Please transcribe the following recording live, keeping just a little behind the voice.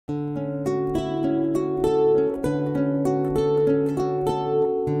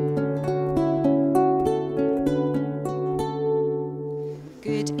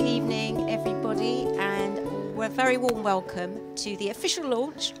warm welcome to the official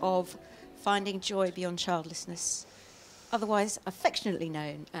launch of Finding Joy Beyond Childlessness, otherwise affectionately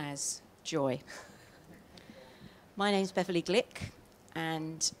known as Joy. My name's Beverly Glick,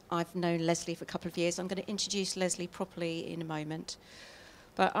 and I've known Leslie for a couple of years. I'm going to introduce Leslie properly in a moment,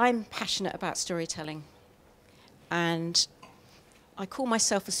 but I'm passionate about storytelling, and I call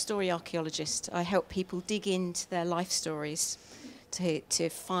myself a story archaeologist. I help people dig into their life stories to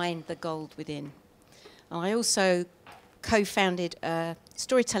find the gold within. And I also co-founded a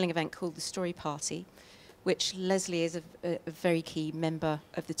storytelling event called the Story Party, which Leslie is a very key member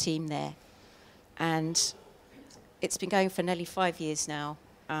of the team there. And it's been going for nearly 5 years now,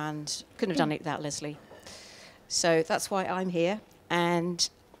 and couldn't have done it without Leslie. So that's why I'm here. And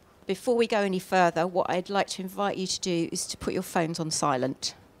before we go any further, what I'd like to invite you to do is to put your phones on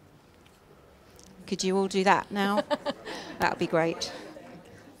silent. Could you all do that now? That would be great.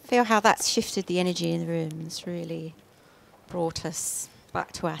 Feel how that's shifted the energy in the room. It's really brought us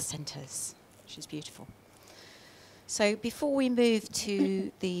back to our centres, which is beautiful. So before we move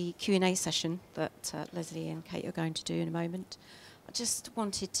to the Q&A session that Leslie and Kate are going to do in a moment, I just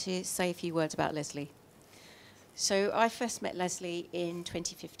wanted to say a few words about Leslie. So I first met Leslie in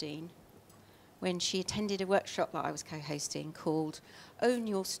 2015 when she attended a workshop that I was co-hosting called Own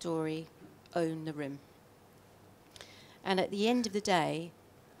Your Story, Own the Room. And at the end of the day,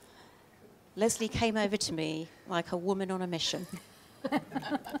 Leslie came over to me like a woman on a mission.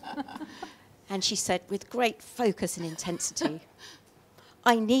 And she said, with great focus and intensity,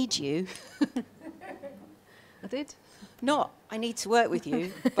 I need you. I did? Not, I need to work with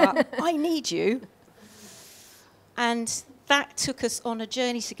you, but I need you. And that took us on a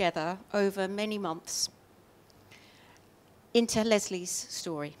journey together over many months into Leslie's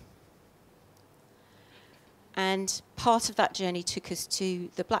story. And part of that journey took us to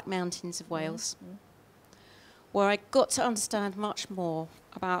the Black Mountains of Wales, where I got to understand much more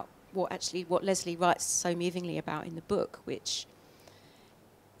about what Leslie writes so movingly about in the book, which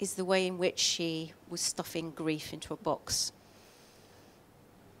is the way in which she was stuffing grief into a box.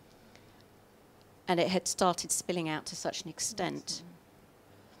 And it had started spilling out to such an extent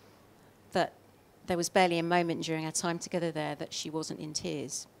that there was barely a moment during our time together there that she wasn't in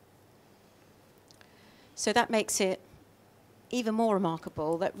tears. So that makes it even more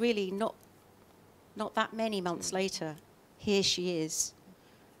remarkable that really not that many months later, here she is,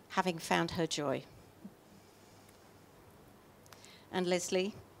 having found her joy. And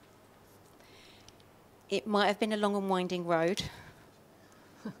Leslie, it might have been a long and winding road,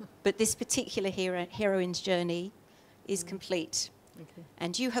 but this particular heroine's journey is complete. Okay.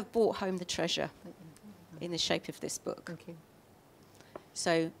 And you have brought home the treasure in the shape of this book. Thank you.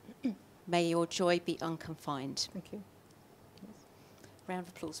 So may your joy be unconfined. Thank you. Yes. Round of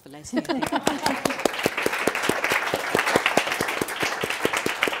applause for Leslie, I think.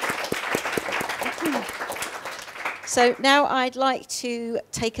 So now I'd like to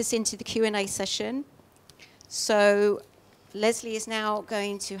take us into the Q&A session. So Leslie is now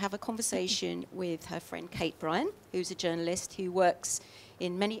going to have a conversation with her friend Kate Bryan, who's a journalist who works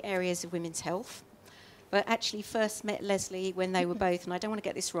in many areas of women's health, but actually first met Leslie when they were both, and I don't want to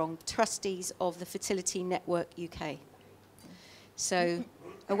get this wrong, trustees of the Fertility Network UK. So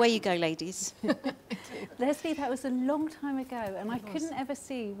away you go, ladies. Leslie, that was a long time ago, and I couldn't ever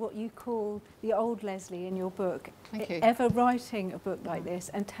see what you call the old Leslie in your book. Thank you. Ever writing a book like this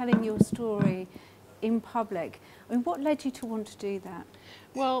and telling your story in public. I mean, what led you to want to do that?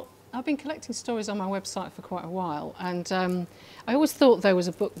 Well, I've been collecting stories on my website for quite a while, and I always thought there was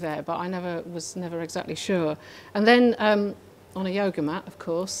a book there, but I was never exactly sure. And then on a yoga mat, of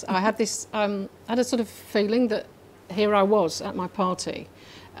course, I had this, had a sort of feeling that here I was at my party,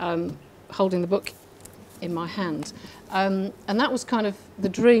 holding the book in my hand, and that was kind of the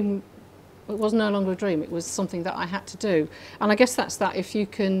dream. It was no longer a dream; it was something that I had to do. And I guess that's that. If you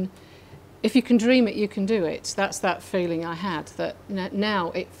can dream it, you can do it. That's that feeling I had. That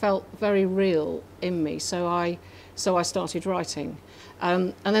now it felt very real in me. So I started writing,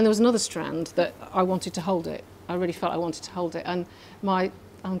 and then there was another strand that I wanted to hold it. I really felt I wanted to hold it. And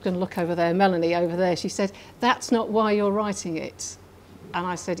I'm going to look over there, Melanie over there. She said, "That's not why you're writing it." And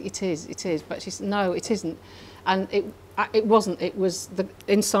I said, "It is, it is." But she said, "No, it isn't." And it wasn't. It was the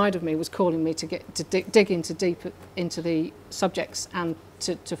inside of me was calling me to dig into deeper into the subjects and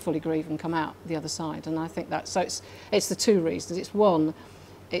to fully grieve and come out the other side. And I think that so it's the two reasons. It's one,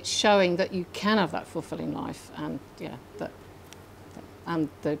 it's showing that you can have that fulfilling life, and yeah, and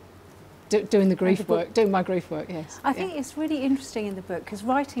the doing the grief work, doing my grief work, yes. I think it's really interesting in the book because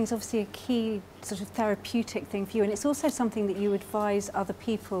writing is obviously a key sort of therapeutic thing for you, and it's also something that you advise other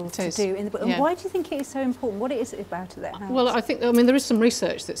people to do in the book. And why do you think it is so important? What is it about it that helps? Well, I mean, there is some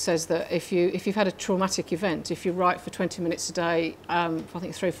research that says that if you've had a traumatic event, if you write for 20 minutes a day, for I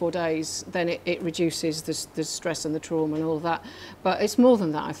think 3 or 4 days, then it reduces the stress and the trauma and all of that. But it's more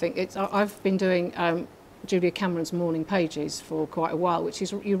than that, I think. I've been doing Julia Cameron's Morning Pages for quite a while, which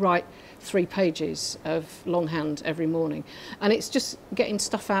is you write 3 pages of longhand every morning, and it's just getting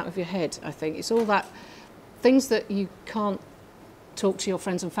stuff out of your head. I think it's all that things that you can't talk to your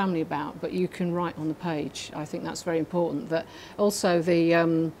friends and family about, but you can write on the page. I think that's very important. That also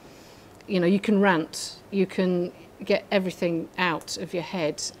the you can rant, you can get everything out of your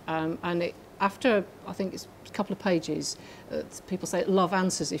head, and after I think it's a couple of pages, people say love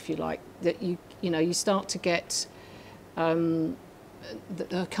answers, if you like, that you start to get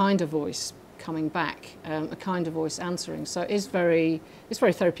a kinder voice coming back, a kinder voice answering. So it's very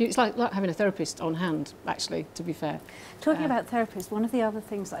therapeutic. It's like having a therapist on hand, actually, to be fair. Talking about therapists, one of the other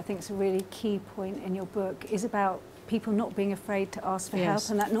things that I think is a really key point in your book is about people not being afraid to ask for help,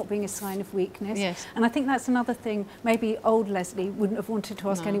 and that not being a sign of weakness. Yes. And I think that's another thing. Maybe old Leslie wouldn't have wanted to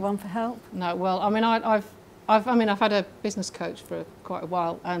ask anyone for help. No. Well, I mean, I've had a business coach for quite a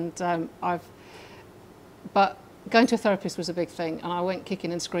while, and but going to a therapist was a big thing, and I went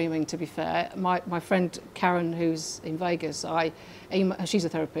kicking and screaming, to be fair. My friend Karen, who's in Vegas, she's a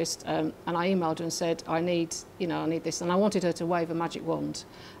therapist, and I emailed her and said, I need this, and I wanted her to wave a magic wand,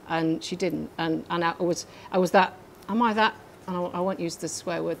 and she didn't, and I was that, am I that, and I won't use the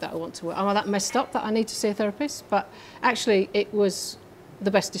swear word that I want to, am I that messed up that I need to see a therapist? But actually it was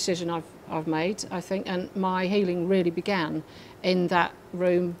the best decision I've made, I think, and my healing really began in that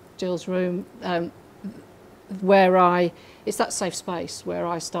room, Jill's room, where it's that safe space where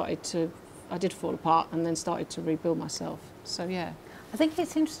I did fall apart and then started to rebuild myself. So yeah. I think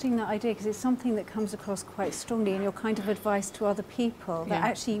it's interesting, that idea, because it's something that comes across quite strongly in your kind of advice to other people, that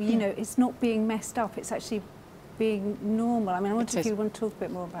actually, it's not being messed up, it's actually being normal. I mean, I wonder if you want to talk a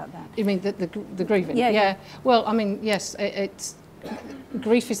bit more about that. You mean the grieving? Yeah. Well, I mean, yes,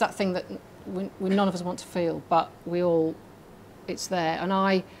 grief is that thing that we none of us want to feel, but it's there. And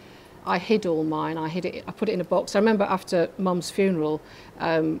I hid all mine. I put it in a box. I remember after Mum's funeral,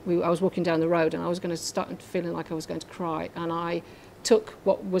 I was walking down the road and I was going to start feeling like I was going to cry, and I took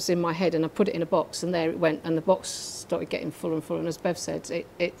what was in my head and I put it in a box, and there it went, and the box started getting fuller and fuller, and as Bev said,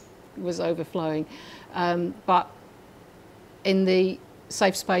 it was overflowing. But in the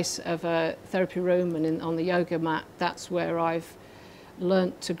safe space of a therapy room and on the yoga mat, that's where I've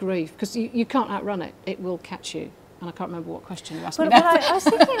learnt to grieve, because you can't outrun it. It will catch you. And I can't remember what question you asked me now. I was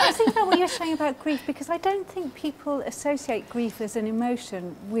thinking about what you're saying about grief, because I don't think people associate grief as an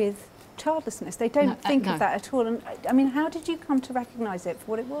emotion with childlessness. They don't think of that at all. And I mean, how did you come to recognise it for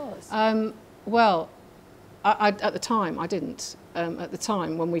what it was? Well, at the time, I didn't. At the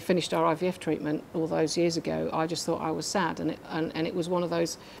time, when we finished our IVF treatment all those years ago, I just thought I was sad, and it was one of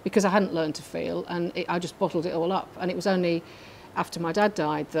those, because I hadn't learned to feel, and I just bottled it all up. And it was only after my dad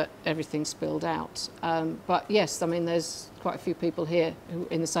died that everything spilled out. But yes, I mean, there's quite a few people here who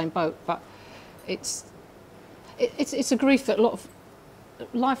in the same boat, but it's a grief that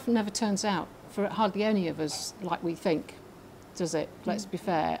life never turns out for hardly any of us like we think, does it? Let's be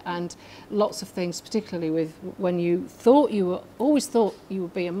fair. And lots of things, particularly when you always thought you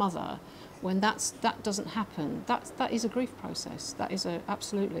would be a mother, when that doesn't happen, that is a grief process. That is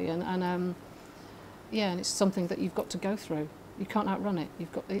absolutely, and it's something that you've got to go through. You can't outrun it.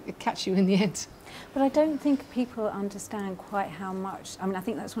 It catch you in the end. But I don't think people understand quite how much. I mean, I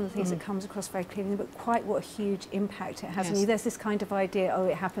think that's one of the things that comes across very clearly, but quite what a huge impact it has on you. There's this kind of idea,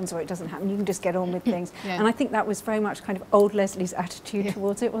 it happens or it doesn't happen. You can just get on with things. And I think that was very much kind of old Leslie's attitude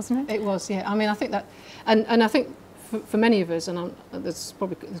towards it, wasn't it? It was, yeah. I mean, I think that, and I think for many of us, and there's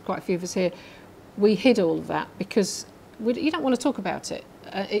quite a few of us here, we hid all of that because you don't want to talk about it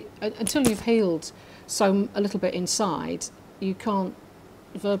until you've healed a little bit inside. You can't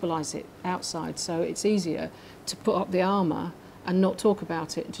verbalise it outside, so it's easier to put up the armour and not talk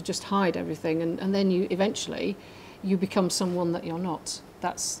about it and to just hide everything, and then eventually you become someone that you're not.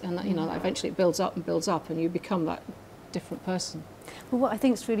 Eventually it builds up and you become that different person. Well, what I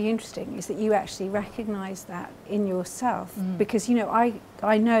think is really interesting is that you actually recognise that in yourself, because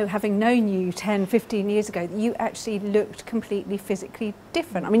I know, having known you 10, 15 years ago, that you actually looked completely physically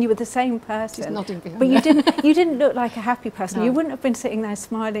different. I mean, you were the same person, but you didn't look like a happy person. No. You wouldn't have been sitting there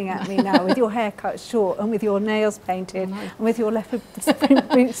smiling at me now with your hair cut short and with your nails painted and with your leopard print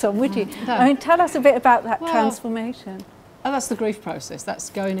boots on, would you? No. I mean, tell us a bit about that transformation. Oh, that's the grief process. That's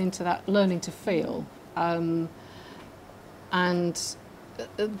going into that, learning to feel. And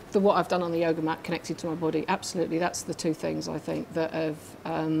what I've done on the yoga mat, connected to my body, absolutely, that's the two things I think that have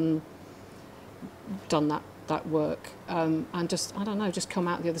done that work. And just, I don't know, just come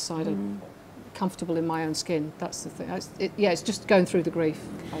out the other side and comfortable in my own skin. That's the thing. It's just going through the grief,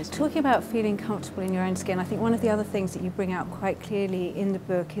 basically. Talking about feeling comfortable in your own skin, I think one of the other things that you bring out quite clearly in the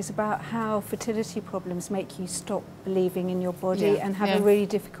book is about how fertility problems make you stop believing in your body and have a really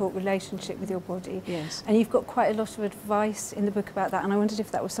difficult relationship with your body. Yes. And you've got quite a lot of advice in the book about that, and I wondered if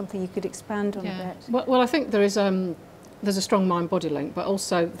that was something you could expand on a bit. Well, I think there's a strong mind-body link, but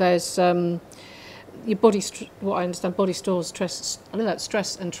also there's your body. What I understand, body stores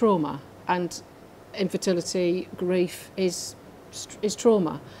stress and trauma. And infertility, grief is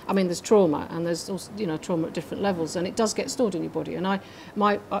trauma. I mean, there's trauma, and there's also, trauma at different levels, and it does get stored in your body. And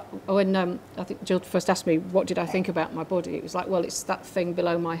when I think Jill first asked me what did I think about my body, it was like, well, it's that thing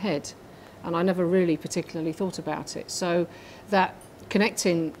below my head, and I never really particularly thought about it. So that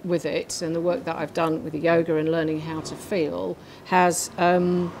connecting with it and the work that I've done with the yoga and learning how to feel has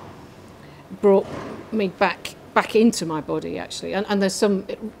brought me back into my body, actually. And there's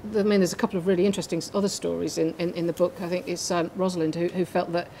there's a couple of really interesting other stories in the book. I think it's Rosalind who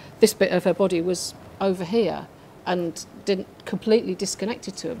felt that this bit of her body was over here and didn't completely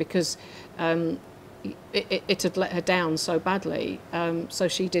disconnected to her because it had let her down so badly. So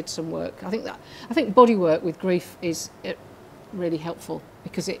she did some work. I think body work with grief is really helpful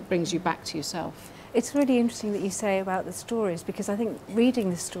because it brings you back to yourself. It's really interesting that you say about the stories, because I think reading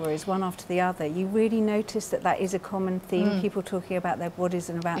the stories one after the other, you really notice that is a common theme, people talking about their bodies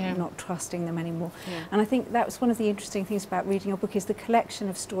and about not trusting them anymore. Yeah. And I think that was one of the interesting things about reading your book, is the collection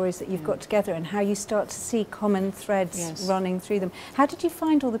of stories that you've got together and how you start to see common threads running through them. How did you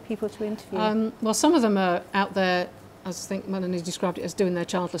find all the people to interview? Well, some of them are out there, as I think Melanie described it, as doing their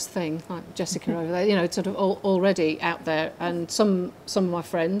childless thing, like Jessica over there, sort of already out there. And some of my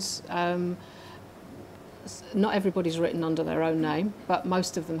friends, not everybody's written under their own name, but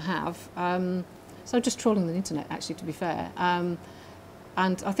most of them have. So just trawling the internet, actually, to be fair. And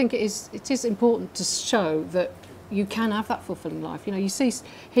I think it is important to show that you can have that fulfilling life. You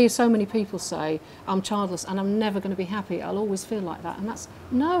hear so many people say, I'm childless and I'm never going to be happy, I'll always feel like that. And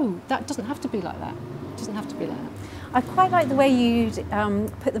that doesn't have to be like that. It doesn't have to be like that. I quite like the way you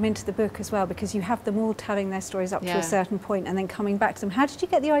put them into the book as well, because you have them all telling their stories up to a certain point and then coming back to them. How did you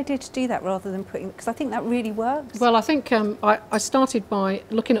get the idea to do that rather than because I think that really works? Well, I think I started by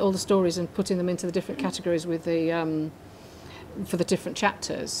looking at all the stories and putting them into the different categories with for the different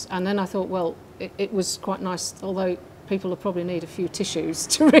chapters, and then I thought, well, it was quite nice, although people will probably need a few tissues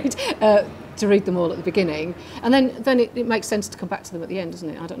to read them all at the beginning, and then it makes sense to come back to them at the end, doesn't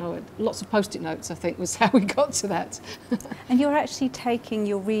it? I don't know, lots of post-it notes, I think, was how we got to that. And you're actually taking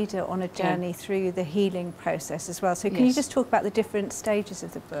your reader on a journey through the healing process as well. So can you just talk about the different stages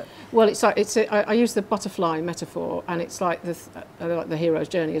of the book? Well, I use the butterfly metaphor, and it's like the hero's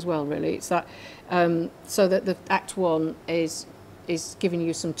journey as well, really. It's that so that the Act 1 is giving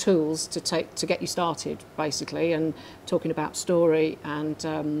you some tools to get you started, basically, and talking about story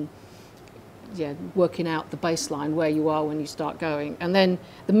and working out the baseline, where you are when you start going. And then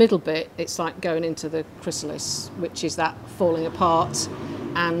the middle bit, it's like going into the chrysalis, which is that falling apart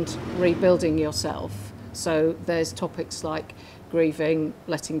and rebuilding yourself. So there's topics like grieving,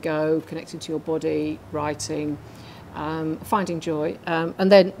 letting go, connecting to your body, writing, finding joy,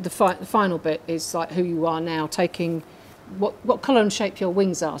 and then the final bit is like who you are now, taking what colour and shape your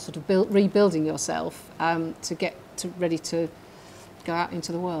wings are, sort of rebuilding yourself to get ready to go out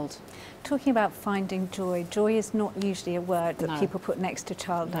into the world. Talking about finding joy, joy is not usually a word that people put next to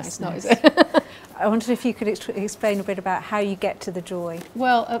childlessness. No, it's not, is it? I wondered if you could explain a bit about how you get to the joy.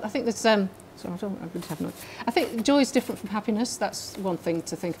 Well, I think there's I think joy is different from happiness. That's one thing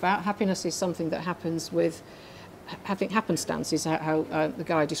to think about. Happiness is something that happens with, I think happenstance is how the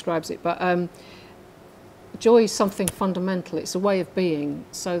guy describes it, but joy is something fundamental. It's a way of being.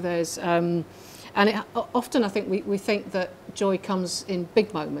 So there's, often I think we think that joy comes in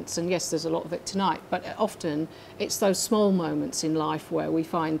big moments, and yes, there's a lot of it tonight, but often it's those small moments in life where we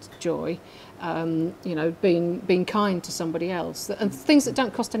find joy. Being kind to somebody else, and things that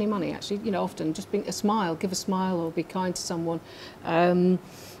don't cost any money, actually. Often just give a smile, or be kind to someone. And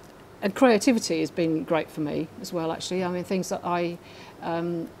creativity has been great for me as well, actually. I mean, things that I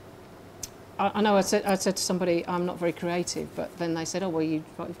know I said to somebody, I'm not very creative, but then they said, oh, well, you've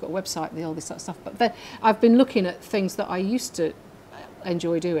got a website and all this sort of stuff. But then I've been looking at things that I used to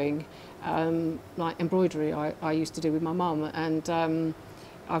enjoy doing, like embroidery I used to do with my mum, and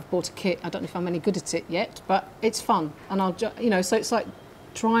I've bought a kit. I don't know if I'm any good at it yet, but it's fun, and so it's like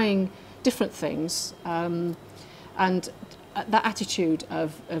trying different things, and that attitude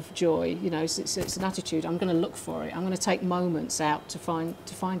of joy. It's an attitude. I'm going to look for it. I'm going to take moments out to find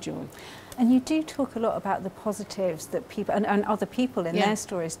joy. And you do talk a lot about the positives that people and other people in their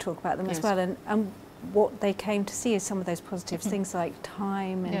stories talk about them as well, and what they came to see is some of those positives, things like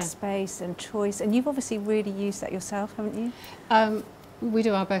time and space and choice. And you've obviously really used that yourself, haven't you? We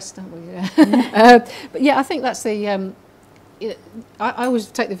do our best, don't we? Yeah. But yeah, I think that's the. I always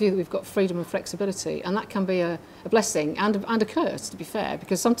take the view that we've got freedom and flexibility, and that can be a blessing and a curse, to be fair,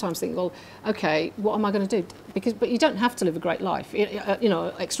 because sometimes think, well, okay, what am I going to do? But you don't have to live a great life,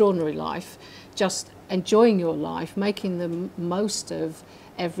 extraordinary life. Just enjoying your life, making the most of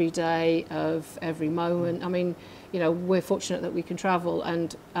every day, of every moment. I mean, we're fortunate that we can travel,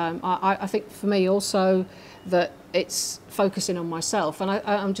 and I think for me also that it's focusing on myself. And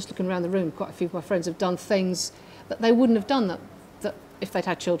I'm just looking around the room. Quite a few of my friends have done things that they wouldn't have done that if they'd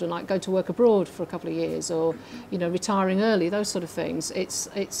had children, like go to work abroad for a couple of years, or retiring early, those sort of things.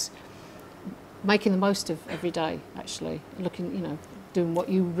 It's making the most of every day, actually, looking, doing what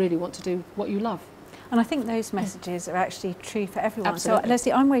you really want to do, what you love. And I think those messages are actually true for everyone. Absolutely. So,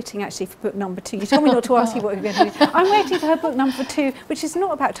 Leslie, I'm waiting actually for book number 2. You told me not to ask you what you're going to do. I'm waiting for her book number 2, which is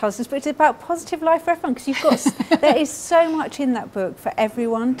not about childlessness, but it's about positive life for everyone, because there is so much in that book for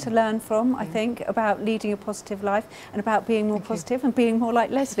everyone to learn from, I think, about leading a positive life and about being more positive and being more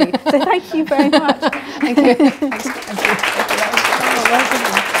like Leslie. So thank you very much. Thank you. Thank you.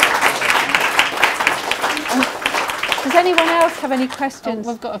 Does anyone else have any questions?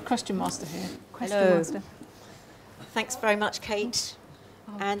 We've got a question master here. Hello. Thanks very much, Kate.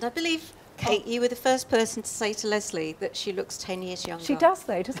 And I believe, Kate, you were the first person to say to Leslie that she looks 10 years younger. She does,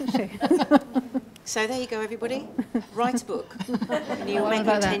 though, doesn't she? So there you go, everybody. Write a book, and you'll make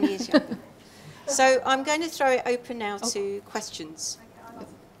her 10 years younger. So I'm going to throw it open now to questions.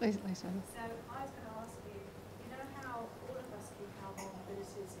 Lisa. So I was going to ask you, how all of us keep our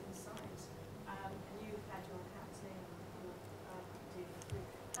vulnerabilities inside, and you've had your counselling,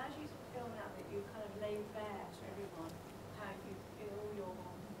 how do you feel now that you kind of lay bare to everyone how you feel your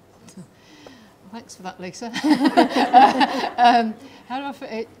vulnerabilities? Thanks for that, Lisa. How do I feel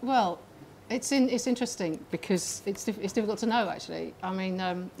it? Well, it's interesting because it's difficult to know, actually. I mean,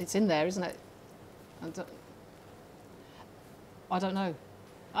 it's in there, isn't it? I don't know.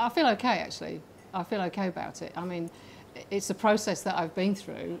 I feel okay, actually. I feel okay about it. I mean, it's a process that I've been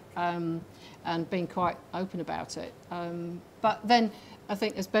through, and been quite open about it. But then I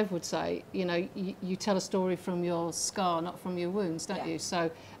think, as Bev would say, you tell a story from your scar, not from your wounds, don't you?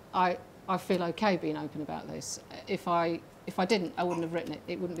 So I feel okay being open about this. If I didn't, I wouldn't have written it.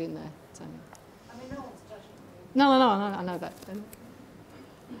 It wouldn't be in there. So. I mean, no one's judging you. No, I know that.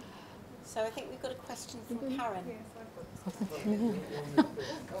 So I think we've got a question from Karen.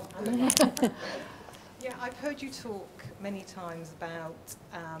 Yeah, I've heard you talk many times about,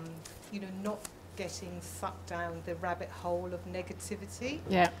 not getting sucked down the rabbit hole of negativity.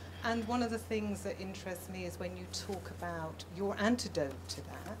 Yeah. And one of the things that interests me is when you talk about your antidote to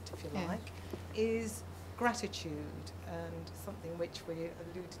that, if you like, is gratitude, and something which we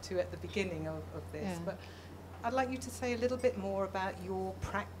alluded to at the beginning of this. Yeah. But I'd like you to say a little bit more about your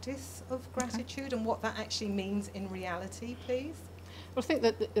practice of gratitude and what that actually means in reality, please. Well, I think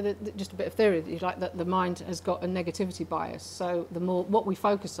that just a bit of theory, that the mind has got a negativity bias. So the more what we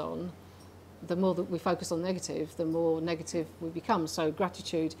focus on, the more that we focus on negative, the more negative we become. So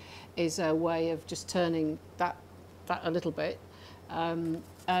gratitude is a way of just turning that a little bit. And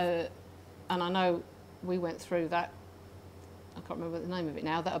I know we went through that. I can't remember the name of it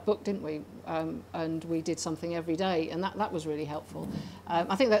now. That a book, didn't we? And we did something every day, and that was really helpful.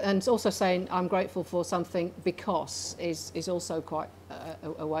 I think that, and it's also saying I'm grateful for something because is also quite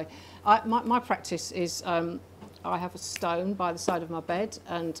a way. My practice is I have a stone by the side of my bed,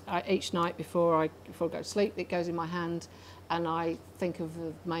 and each night before I go to sleep, it goes in my hand, and I think of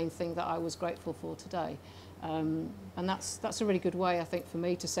the main thing that I was grateful for today. And that's a really good way, I think, for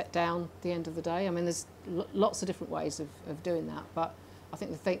me to set down the end of the day. I mean, there's lots of different ways of doing that, but I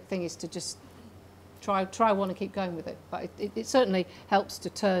think the thing is to just try one and keep going with it. But it certainly helps to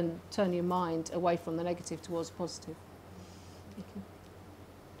turn your mind away from the negative towards positive. Thank you.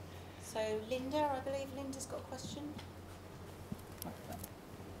 So Linda, I believe Linda's got a question. Not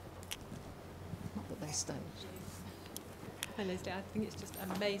that they staged. Hi Leslie, I think it's just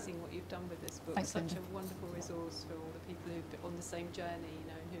amazing what you've done with this book. Thanks, Such Linda. a wonderful resource for all the people who've been on the same journey,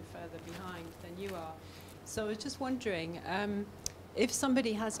 and who are further behind than you are. So I was just wondering, if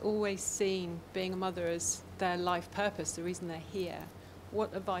somebody has always seen being a mother as their life purpose, the reason they're here,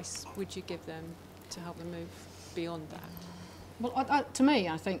 what advice would you give them to help them move beyond that? Well, to me,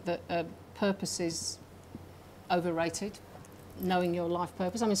 I think that purpose is overrated. Knowing your life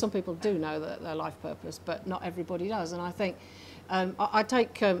purpose. I mean, some people do know their life purpose, but not everybody does. And I think I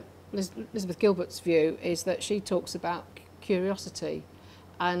take Elizabeth Gilbert's view is that she talks about curiosity,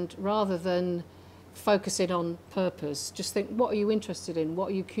 and rather than focusing on purpose, just think, what are you interested in? What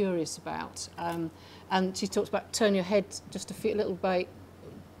are you curious about? And she talks about turn your head just a little bit,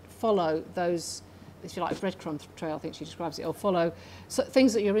 follow those, if you like, a breadcrumb trail, I think she describes it, or follow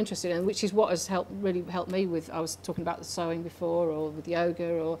things that you're interested in, which is what has really helped me with, I was talking about the sewing before, or with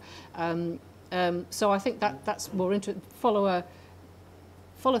yoga, or so I think that's more interesting. Follow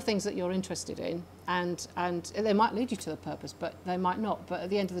things that you're interested in, and they might lead you to the purpose, but they might not. But at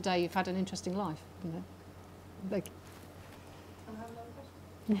the end of the day, you've had an interesting life, you know. Like,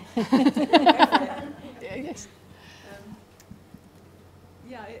 yes.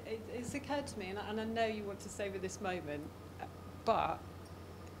 Yeah, it's occurred to me, and I know you want to savour this moment, but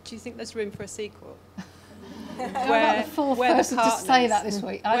do you think there's room for a sequel? where the partners to say that this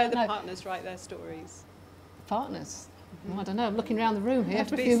week. Where the partners write their stories. Partners? Well, I don't know. I'm looking around the room here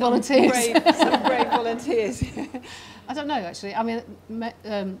for a be few volunteers. Some brave volunteers. I don't know, actually. I mean,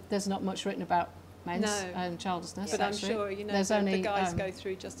 there's not much written about men's childlessness. But actually. I'm sure, you know, there's only, the guys go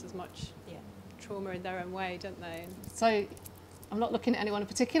through just as much trauma in their own way, don't they? So I'm not looking at anyone in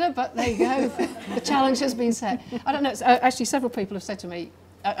particular, but there you go. The challenge has been set. I don't know. Actually, several people have said to me,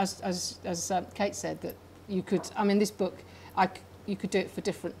 as Kate said, that you could. I mean, this book, you could do it for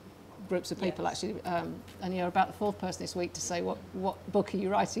different groups of people, actually. And you're about the fourth person this week to say what book are you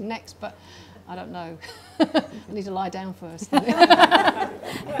writing next, but I don't know. I need to lie down first. On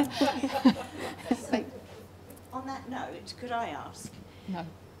that note, could I ask? No.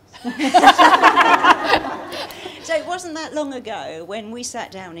 So it wasn't that long ago when we sat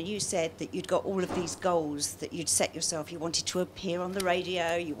down and you said that you'd got all of these goals that you'd set yourself. You wanted to appear on the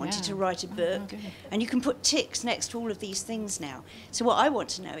radio, you wanted to write a book, and you can put ticks next to all of these things now. So what I want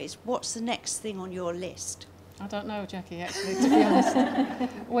to know is, what's the next thing on your list? I don't know, Jackie, actually, to be honest.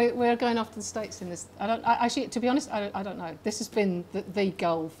 We're going off to the States in this. Actually, to be honest, I don't know. This has been the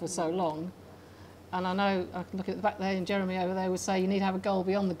goal for so long. And I know, I can look at the back there, and Jeremy over there would say you need to have a goal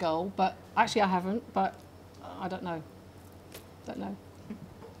beyond the goal, but actually I haven't, but I don't know. Don't know.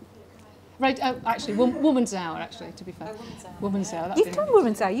 Actually, Woman's Hour, actually, to be fair. Woman's Hour. You've done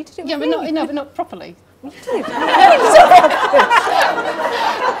Woman's Hour, you did it with me. but not properly. In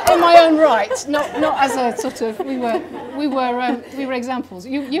my own right, not as a sort of, we were examples.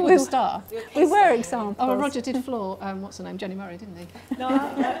 You were the star. We were examples. Oh, Roger did floor, what's her name, Jenny Murray, didn't he? No,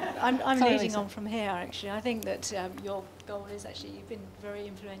 I'm Sorry, leading Lisa. on from here, actually. I think that your goal is actually, you've been very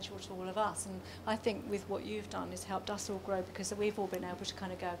influential to all of us, and I think with what you've done has helped us all grow, because we've all been able to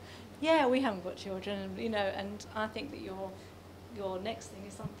kind of go, yeah, we haven't got children, and, you know, and I think that your next thing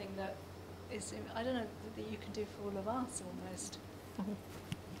is something that is, I don't know, that you can do for all of us almost.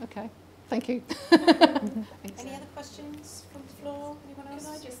 Okay, thank you. Any other questions from the floor? Anyone else?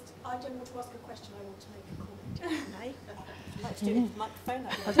 I don't want to ask a question, I want to make a comment. May? I'd like to do it with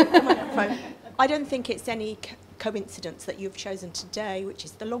the microphone. I don't think it's any coincidence that you've chosen today, which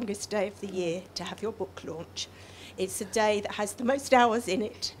is the longest day of the year, to have your book launch. It's a day that has the most hours in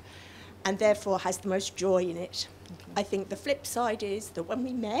it, and therefore has the most joy in it. I think the flip side is that when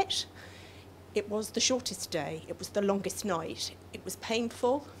we met, it was the shortest day, it was the longest night. It was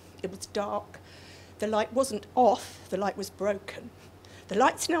painful, it was dark, the light wasn't off, the light was broken. The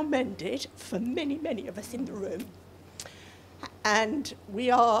light's now mended for many, many of us in the room. And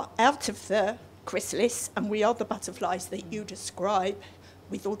we are out of the chrysalis, and we are the butterflies that you describe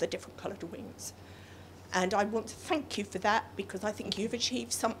with all the different coloured wings. And I want to thank you for that, because I think you've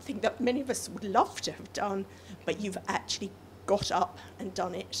achieved something that many of us would love to have done, but you've actually got up and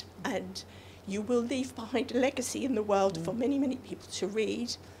done it. And you will leave behind a legacy in the world for many, many people to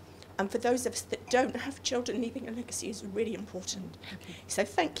read. And for those of us that don't have children, leaving a legacy is really important. So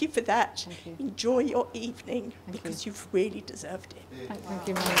thank you for that. Enjoy your evening, because you've really deserved it. Thank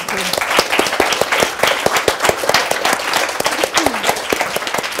you.